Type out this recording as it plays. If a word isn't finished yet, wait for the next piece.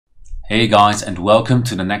Hey guys, and welcome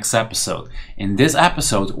to the next episode. In this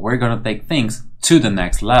episode we're gonna take things to the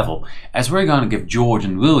next level, as we're gonna give George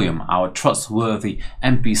and William, our trustworthy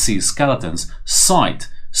NPC skeletons, sight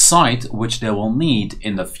which they will need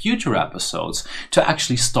in the future episodes to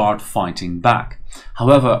actually start fighting back.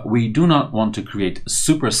 However, we do not want to create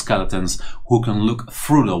super skeletons who can look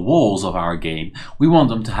through the walls of our game. We want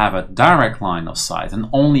them to have a direct line of sight, and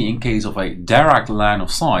only in case of a direct line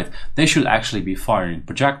of sight they should actually be firing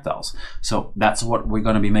projectiles. So that's what we're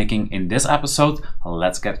going to be making in this episode.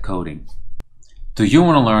 Let's get coding. Do you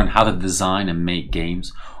want to learn how to design and make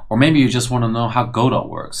games? Or maybe you just want to know how Godot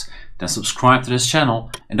works? Then subscribe to this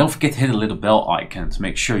channel and don't forget to hit the little bell icon to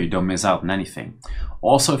make sure you don't miss out on anything.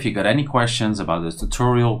 Also, if you got any questions about this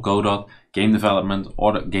tutorial, Godot, game development,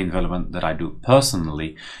 or the game development that I do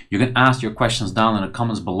personally, you can ask your questions down in the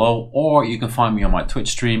comments below, or you can find me on my Twitch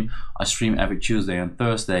stream. I stream every Tuesday and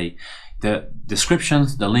Thursday. The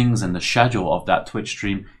descriptions, the links, and the schedule of that Twitch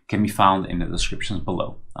stream can be found in the descriptions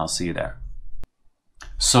below. I'll see you there.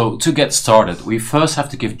 So to get started, we first have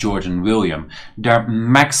to give George and William their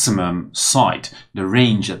maximum sight, the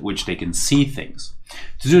range at which they can see things.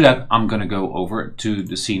 To do that, I'm going to go over to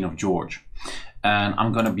the scene of George, and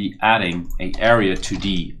I'm going to be adding an area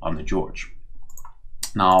 2D on the George.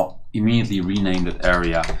 Now immediately rename that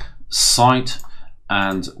area sight,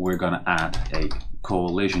 and we're going to add a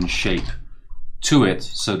collision shape to it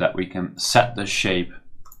so that we can set the shape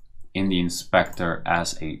in the inspector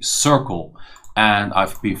as a circle. And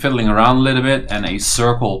I've been fiddling around a little bit, and a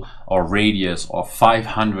circle or radius of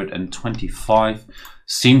 525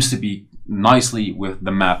 seems to be nicely with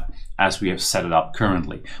the map as we have set it up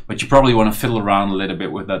currently. But you probably want to fiddle around a little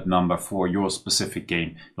bit with that number for your specific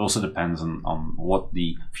game. It also depends on what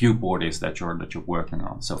the viewport is that you're working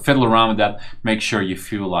on. So fiddle around with that. Make sure you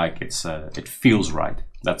feel like it feels right.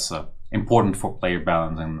 That's important for player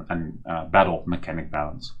balance and battle mechanic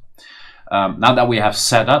balance. Now that we have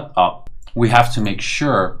set that up, we have to make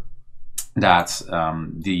sure that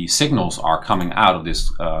the signals are coming out of this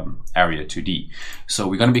area 2D. So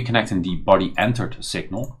we're going to be connecting the body entered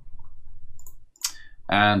signal,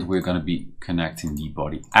 and we're going to be connecting the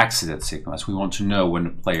body exited signal, as we want to know when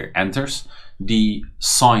the player enters the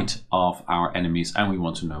sight of our enemies, and we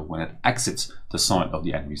want to know when it exits the sight of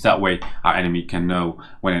the enemies. That way our enemy can know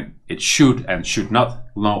when it should and should not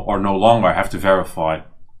no longer have to verify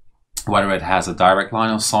whether it has a direct line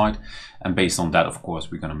of sight. And based on that, of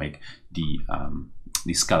course, we're going to make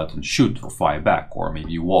the skeleton shoot or fire back, or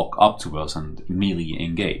maybe walk up to us and immediately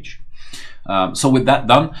engage. So with that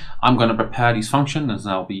done, I'm going to prepare these functions,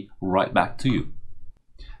 and I'll be right back to you.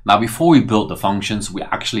 Now, before we build the functions, we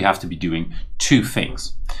actually have to be doing two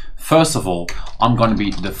things. First of all, I'm going to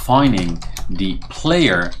be defining the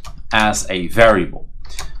player as a variable.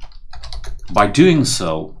 By doing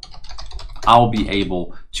so, I'll be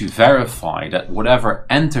able to verify that whatever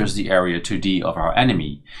enters the area 2D of our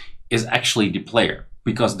enemy is actually the player,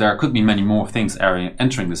 because there could be many more things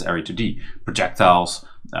entering this area 2D. Projectiles,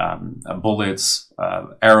 bullets,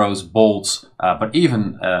 arrows, bolts, but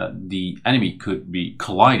even the enemy could be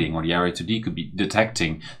colliding, or the area 2D could be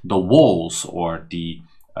detecting the walls or the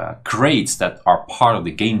crates that are part of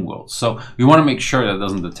the game world. So we want to make sure that it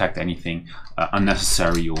doesn't detect anything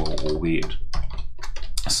unnecessary or weird.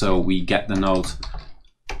 So we get the node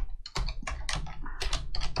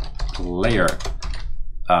player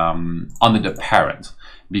under the parent,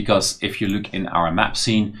 because if you look in our map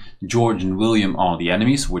scene, George and William are the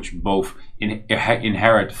enemies, which both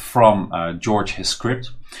inherit from George, his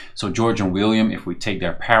script. So George and William, if we take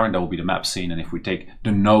their parent, that will be the map scene, and if we take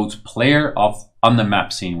the node player on the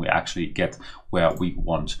map scene, we actually get where we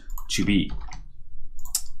want to be.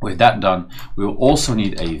 With that done, we will also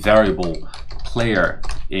need a variable player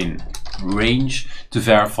in range to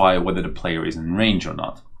verify whether the player is in range or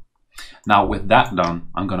not. Now with that done,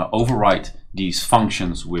 I'm going to overwrite these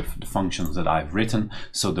functions with the functions that I've written,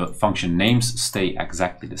 so the function names stay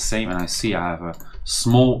exactly the same. And I see I have a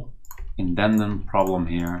small indentation problem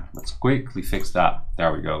here. Let's quickly fix that.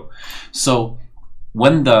 There we go. So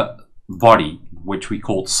when the body, which we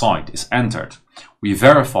called sight, is entered, we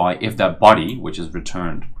verify if that body, which is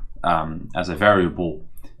returned as a variable,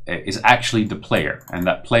 is actually the player, and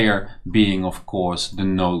that player being, of course, the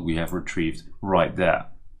node we have retrieved right there.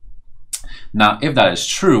 Now, if that is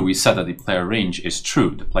true, we said that the player range is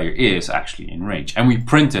true. The player is actually in range, and we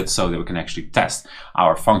print it so that we can actually test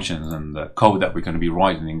our functions and the code that we're going to be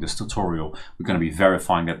writing in this tutorial. We're going to be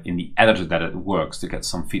verifying that in the editor that it works to get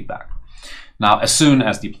some feedback. Now, as soon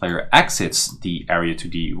as the player exits the area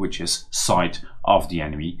 2D, which is sight of the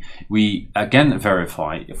enemy, we again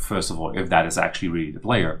verify, first of all, if that is actually really the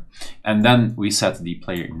player. And then we set the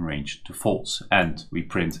player in range to false, and we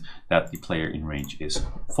print that the player in range is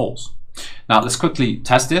false. Now, let's quickly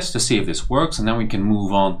test this to see if this works, and then we can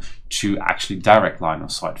move on to actually direct line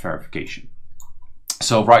of sight verification.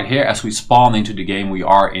 So right here, as we spawn into the game, we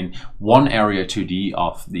are in one area 2D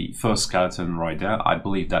of the first skeleton right there. I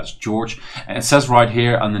believe that's George. And it says right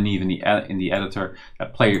here underneath in the editor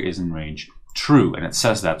that player is in range true. And it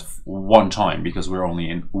says that one time because we're only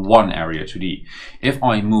in one area 2D. If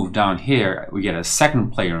I move down here, we get a second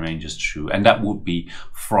player range is true. And that would be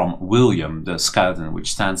from William, the skeleton,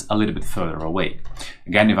 which stands a little bit further away.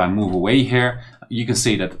 Again, if I move away here, you can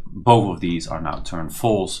see that both of these are now turned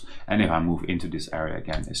false, and if I move into this area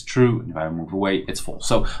again, it's true, and if I move away, it's false.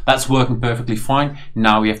 So that's working perfectly fine.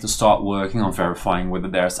 Now we have to start working on verifying whether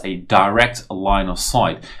there's a direct line of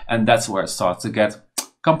sight, and that's where it starts to get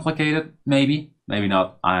complicated. Maybe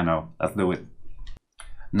not, I don't know. Let's do it.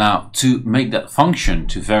 Now, to make that function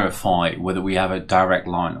to verify whether we have a direct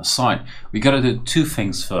line of sight, we got to do two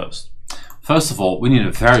things first. First of all, we need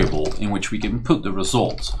a variable in which we can put the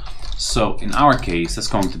results. So in our case, that's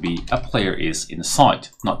going to be a player is in sight,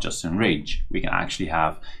 not just in range. We can actually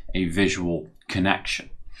have a visual connection.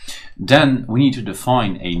 Then we need to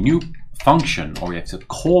define a new function, or we have to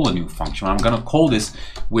call a new function. I'm going to call this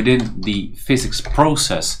within the physics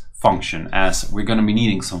process function, as we're going to be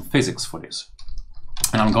needing some physics for this.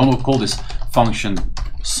 And I'm going to call this function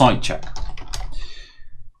sight check.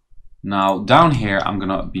 Now down here, I'm going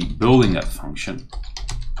to be building that function.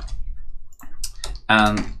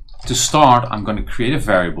 And to start, I'm going to create a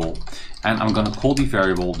variable, and I'm going to call the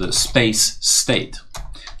variable the space state.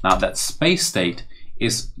 Now that space state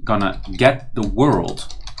is going to get the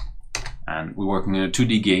world, and we're working in a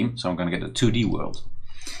 2D game, so I'm going to get a 2D world.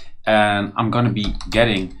 And I'm going to be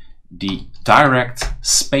getting the direct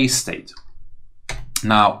space state.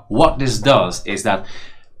 Now what this does is that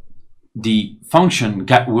the function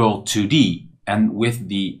getWorld2D, and with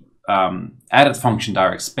the added function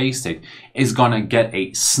direct space state, is gonna get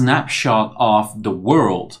a snapshot of the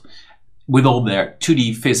world with all their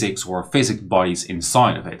 2D physics or physics bodies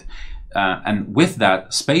inside of it. And with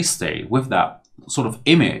that space state, with that sort of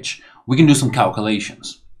image, we can do some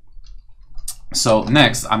calculations. So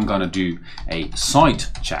next I'm gonna do a sight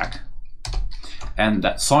check. And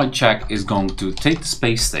that sight check is going to take the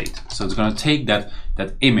space state. So it's going to take that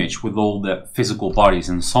image with all the physical bodies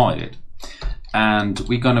inside it. And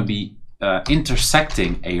we're going to be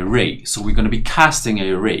intersecting a ray. So we're going to be casting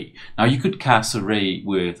a ray. Now you could cast a ray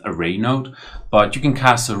with a ray node, but you can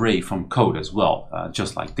cast a ray from code as well,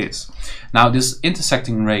 just like this. Now this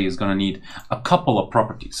intersecting ray is going to need a couple of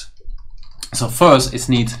properties. So first it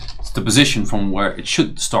needs the position from where it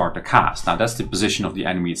should start the cast. Now that's the position of the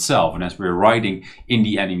enemy itself, and as we're writing in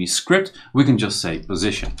the enemy script, we can just say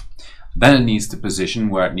position. Then it needs the position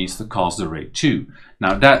where it needs to cast the ray to.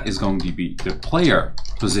 Now that is going to be the player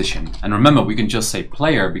position. And remember, we can just say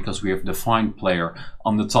player because we have defined player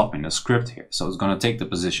on the top in the script here. So it's going to take the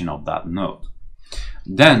position of that node.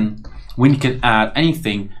 Then we can add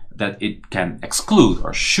anything that it can exclude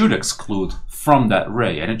or should exclude from that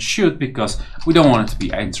ray, and it should, because we don't want it to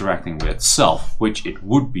be interacting with itself, which it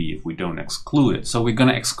would be if we don't exclude it. So we're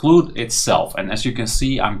going to exclude itself, and as you can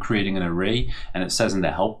see, I'm creating an array, and it says in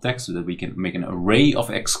the help text so that we can make an array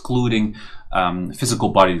of excluding physical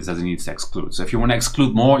bodies that it needs to exclude. So if you want to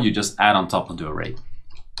exclude more, you just add on top of the array.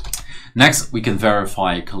 Next, we can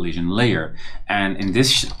verify a collision layer, and in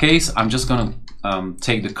this case, I'm just going to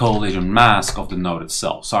take the collision mask of the node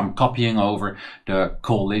itself. So I'm copying over the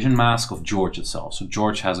collision mask of George itself. So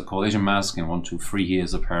George has a collision mask in 1, 2, 3 here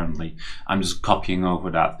apparently. I'm just copying over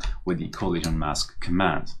that with the collision mask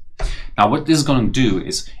command. Now what this is going to do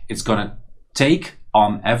is it's going to take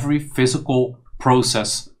on every physical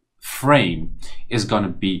process frame is going to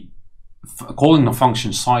be calling the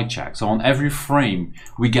function sight check. So on every frame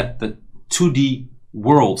we get the 2D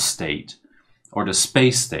world state or the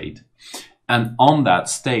space state. And on that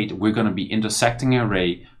state, we're going to be intersecting an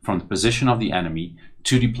array from the position of the enemy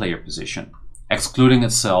to the player position, excluding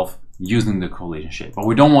itself using the collision shape. But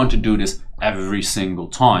we don't want to do this every single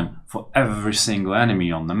time for every single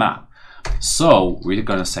enemy on the map. So we're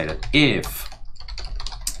going to say that if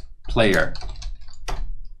player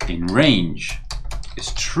in range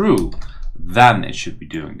is true, then it should be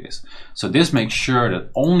doing this. So this makes sure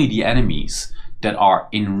that only the enemies that are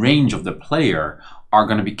in range of the player are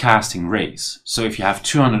going to be casting rays. So if you have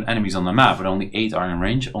 200 enemies on the map but only 8 are in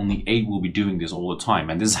range, only 8 will be doing this all the time.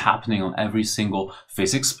 And this is happening on every single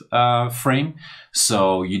physics frame.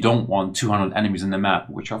 So you don't want 200 enemies in the map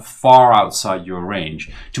which are far outside your range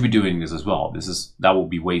to be doing this as well. That will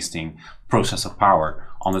be wasting processor power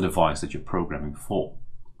on the device that you're programming for.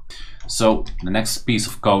 So the next piece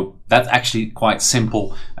of code, that's actually quite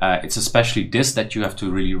simple. It's especially this that you have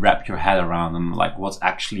to really wrap your head around, and like what's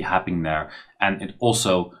actually happening there. And it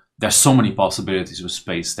also, there's so many possibilities with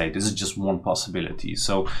Space State. This is just one possibility.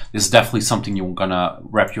 So this is definitely something you're gonna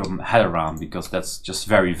wrap your head around, because that's just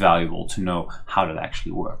very valuable to know how that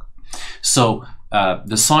actually works. So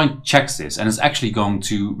the sign checks this, and it's actually going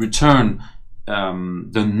to return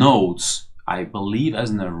the nodes, I believe, as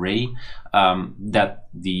an array that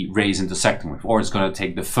the ray is intersecting with, or it's going to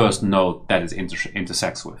take the first node that it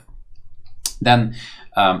intersects with. Then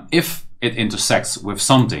if it intersects with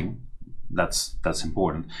something, that's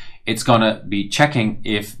important, it's going to be checking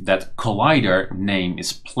if that collider name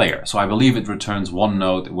is player. So I believe it returns one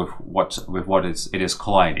node with what it is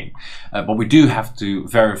colliding. But we do have to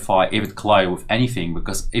verify if it collided with anything,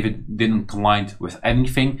 because if it didn't collide with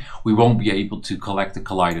anything, we won't be able to collect the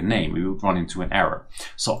collider name. We will run into an error.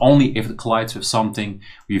 So only if it collides with something,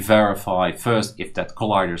 we verify first if that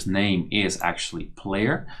collider's name is actually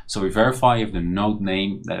player. So we verify if the node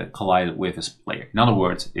name that it collided with is player. In other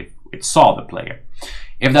words, if it saw the player.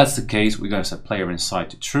 If that's the case, we're going to set player in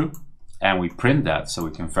sight to true, and we print that so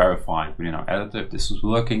we can verify within our editor if this is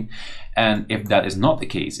working. And if that is not the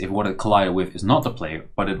case, if what it collided with is not the player,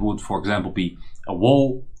 but it would, for example, be a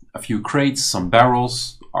wall, a few crates, some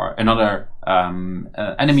barrels, or another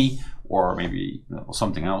enemy, or maybe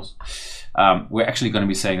something else, we're actually going to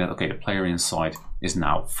be saying that, okay, the player in sight is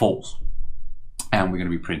now false. And we're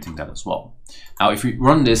going to be printing that as well. Now, if we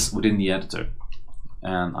run this within the editor,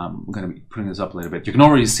 and I'm going to be putting this up a little bit, you can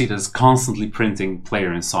already see that it's constantly printing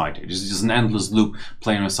player in sight. It's just an endless loop,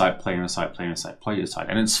 player in sight, player in sight, player in sight, player in sight.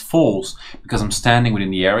 And it's false because I'm standing within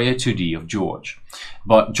the area 2D of George.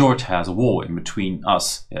 But George has a wall in between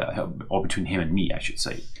us, or between him and me, I should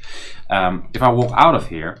say. If I walk out of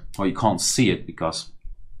here, well, you can't see it because,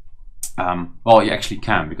 well, you actually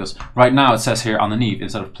can, because right now it says here underneath,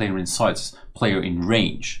 instead of player in sight, it's player in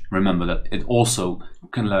range. Remember that it also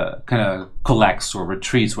kind of collects or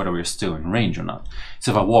retrieves whether we're still in range or not.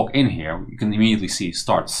 So if I walk in here, you can immediately see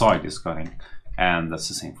start sight is going, and that's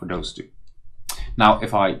the same for those two. Now,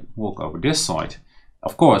 if I walk over this side,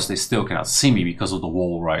 of course, they still cannot see me because of the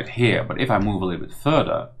wall right here. But if I move a little bit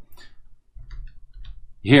further,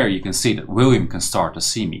 here you can see that William can start to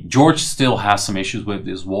see me. George still has some issues with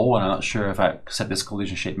this wall, and I'm not sure if I set this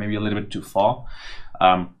collision shape maybe a little bit too far.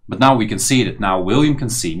 But now we can see that now William can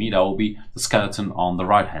see me. That will be the skeleton on the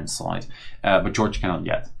right hand side, but George cannot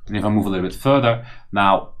yet. And if I move a little bit further,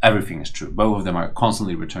 now everything is true. Both of them are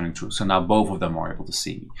constantly returning true. So now both of them are able to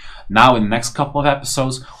see me. Now in the next couple of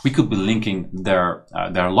episodes, we could be linking their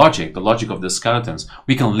logic, the logic of the skeletons.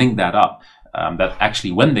 We can link that up. That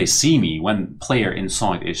actually when they see me, when player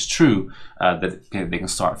inside is true, that they can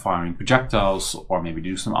start firing projectiles or maybe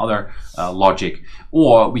do some other logic,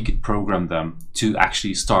 or we could program them to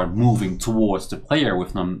actually start moving towards the player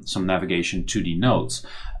with some navigation 2D nodes.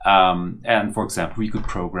 And for example, we could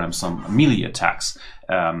program some melee attacks.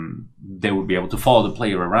 They would be able to follow the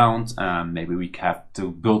player around, and maybe we have to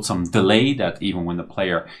build some delay that even when the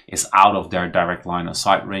player is out of their direct line of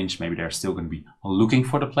sight range, maybe they're still going to be looking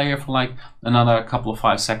for the player for like another couple of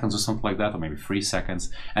 5 seconds or something like that, or maybe 3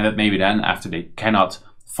 seconds, and that maybe then after they cannot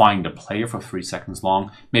find the player for 3 seconds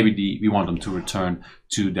long, maybe we want them to return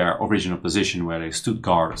to their original position where they stood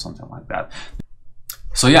guard or something like that.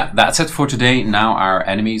 So yeah, that's it for today. Now our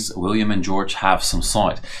enemies, William and George, have some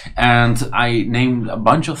sight. And I named a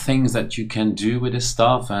bunch of things that you can do with this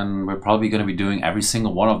stuff, and we're probably going to be doing every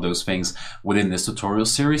single one of those things within this tutorial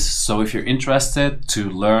series. So if you're interested to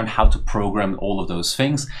learn how to program all of those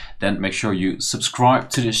things, then make sure you subscribe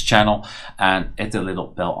to this channel and hit the little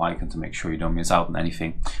bell icon to make sure you don't miss out on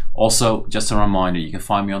anything. Also, just a reminder, you can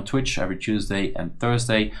find me on Twitch every Tuesday and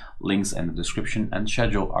Thursday. Links in the description and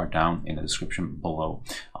schedule are down in the description below.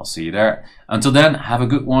 I'll see you there. Until then, have a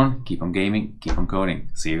good one. Keep on gaming, keep on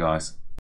coding. See you guys.